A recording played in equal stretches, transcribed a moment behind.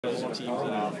Those teams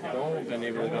that have been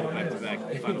able to go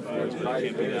back-to-back Final Fours, but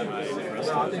it can't be that high for us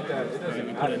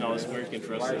to put in all this work and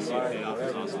for us to see it pay off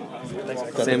is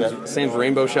awesome. Sam's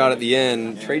rainbow shot at the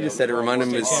end. Trey just said it reminded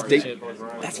him of his state.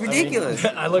 That's ridiculous.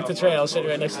 I looked at Trey. I was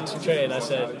sitting right next to Trey, and I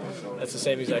said, "That's the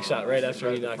same exact shot." Right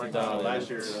after he knocked it down,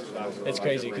 it's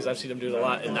crazy because I've seen him do it a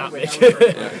lot and not make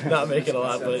it, not make it a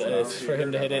lot. But it's for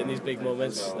him to hit it in these big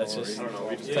moments. That's just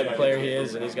the type of player he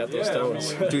is, and he's got those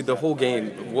stones. Dude, the whole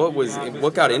game.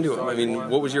 What got into him? I mean,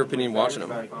 what was your opinion watching him?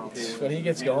 When he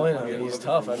gets going, I mean, he's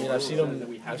tough. I mean, I've seen him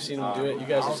do it. You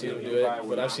guys have seen him do it,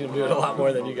 but I've seen him do it a lot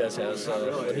more than you guys have.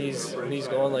 So when he's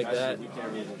going like that,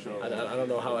 I don't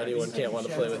know how anyone can't want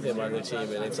to play with him on their team,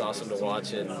 and it's awesome to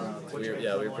watch. And we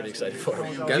were pretty excited for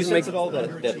him. Do you sense at all that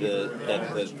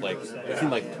like it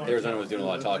seemed like Arizona was doing a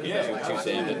lot of talking to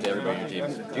Sam, to everybody on your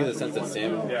team? Do you have the sense that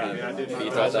Sam kind of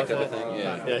feeds off that kind of thing?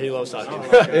 Yeah, he loves talking.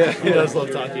 He does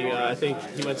love talking. I think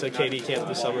he went to KD camp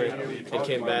this summer and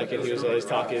came back, and he was always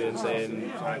talking and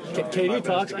saying, "KD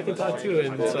talks, I can talk too."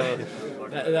 And so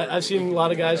I've seen a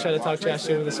lot of guys try to talk trash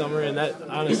to him in the summer, and that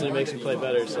honestly makes him play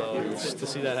better. So just to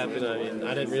see that happen, I mean,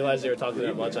 I didn't realize they were talking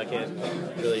that much. I can't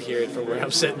really hear it from where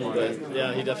I'm sitting, but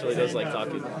yeah, he definitely does like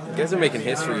talking. You guys are making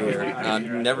history here.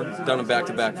 Never done a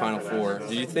back-to-back Final Four.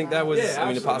 Do you think that was,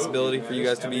 a possibility for you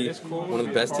guys to be one of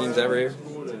the best teams ever here?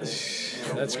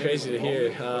 That's crazy to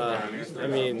hear. I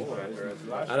mean,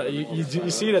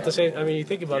 you see it at the same. I mean, you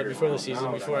think about it before the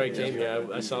season. Before I came here,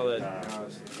 I saw that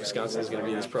Wisconsin is going to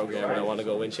be this program, and I want to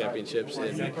go win championships.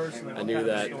 And I knew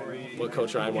that what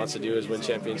Coach Ryan wants to do is win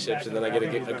championships. And then I get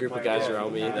a group of guys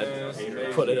around me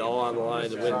that put it all on the line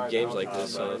to win games like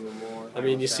this. So, I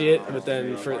mean, you see it, but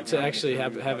then to actually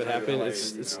have it happen,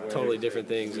 it's totally different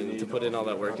things. And to put in all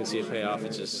that work and see it pay off,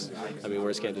 it's just, I mean,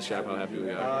 words can't describe how happy we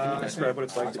are. Can you describe what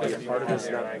it's like to be a part of this,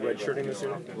 not redshirting this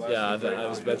year? Yeah,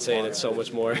 I've been saying it's so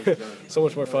much more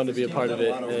fun to be a part of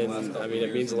it, and I mean,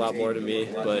 it means a lot more to me.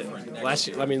 But last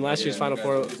year's Final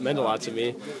Four meant a lot to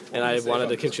me, and I wanted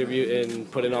to contribute and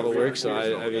put in all the work. So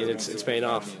I mean, it's paying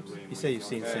off. You say you've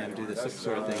seen Sam do this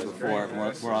sort of thing before,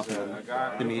 more often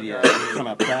than the media. Are you talking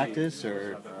about practice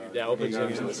or? Yeah, open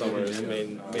gyms in the summer is the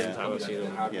main time I've seen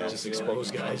him just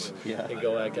expose guys and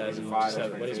go at guys. And just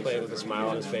when he's playing with a smile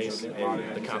on his face and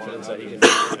the confidence that he can do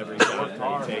every shot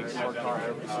that he takes,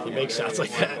 he makes shots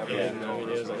like that. And I mean,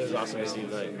 it was awesome to see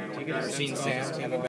tonight. Have you seen Sam